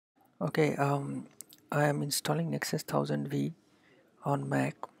Okay, I am installing Nexus 1000V on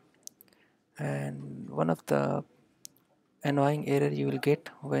Mac, and one of the annoying error you will get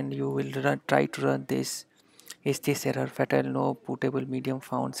when you will try to run this is this error: fatal no bootable medium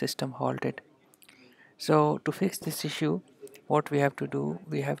found, system halted. So to fix this issue, what we have to do,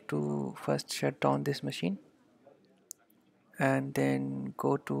 we have to first shut down this machine and then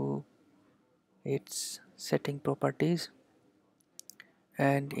go to its setting properties,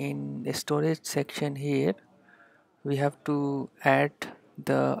 and in the storage section here we have to add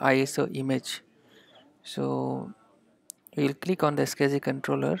the ISO image. So we'll click on the SCSI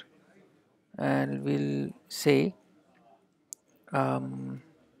controller and we'll say um,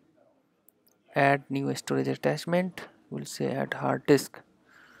 add new storage attachment. We'll say add hard disk,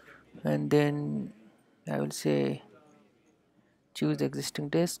 and then I will say choose existing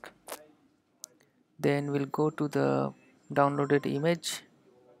disk. Then we'll go to the downloaded image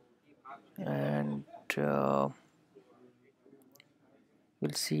and we'll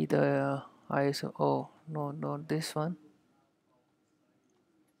see the ISO. Oh no, not this one.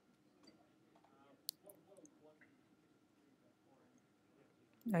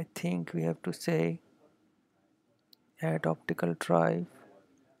 I think we have to say add optical drive,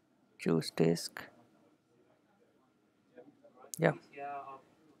 choose disk. Yeah,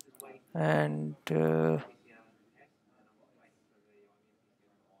 and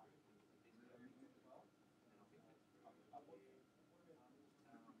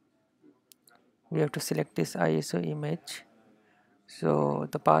we have to select this ISO image. So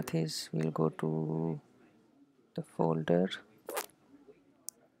the path is we'll go to the folder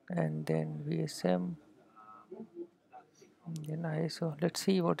and then VSM, and then ISO. Let's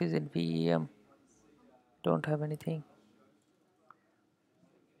see what is in VEM. Don't have anything.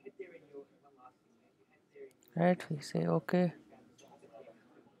 Right, we say okay,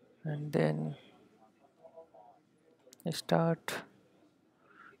 and then start,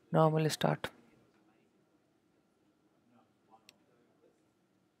 normal start.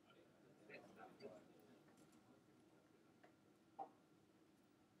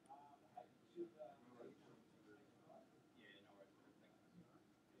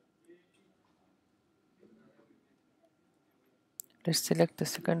 Let's select the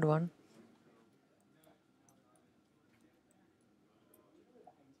second one.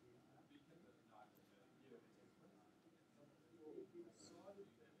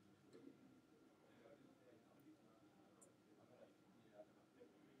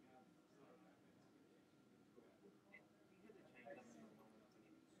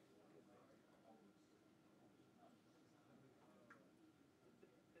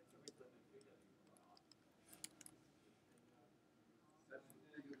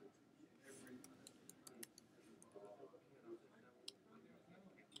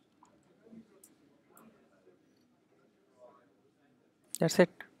 That's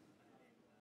it.